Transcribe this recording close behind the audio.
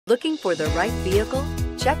Looking for the right vehicle?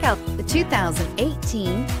 Check out the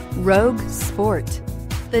 2018 Rogue Sport.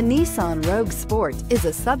 The Nissan Rogue Sport is a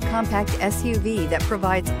subcompact SUV that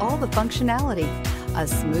provides all the functionality. A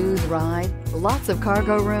smooth ride, lots of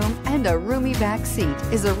cargo room, and a roomy back seat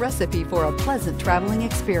is a recipe for a pleasant traveling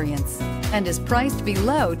experience and is priced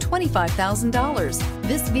below $25,000.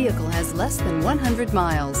 This vehicle has less than 100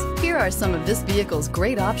 miles. Here are some of this vehicle's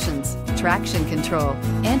great options: traction control,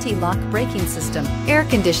 anti-lock braking system, air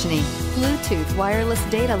conditioning, Bluetooth wireless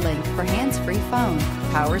data link for hands-free phone,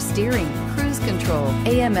 power steering, cruise control,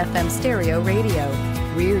 AM/FM stereo radio,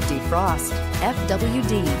 rear defrost,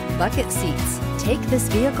 FWD, bucket seats. Take this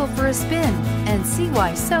vehicle for a spin and see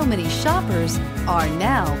why so many shoppers are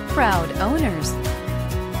now proud owners.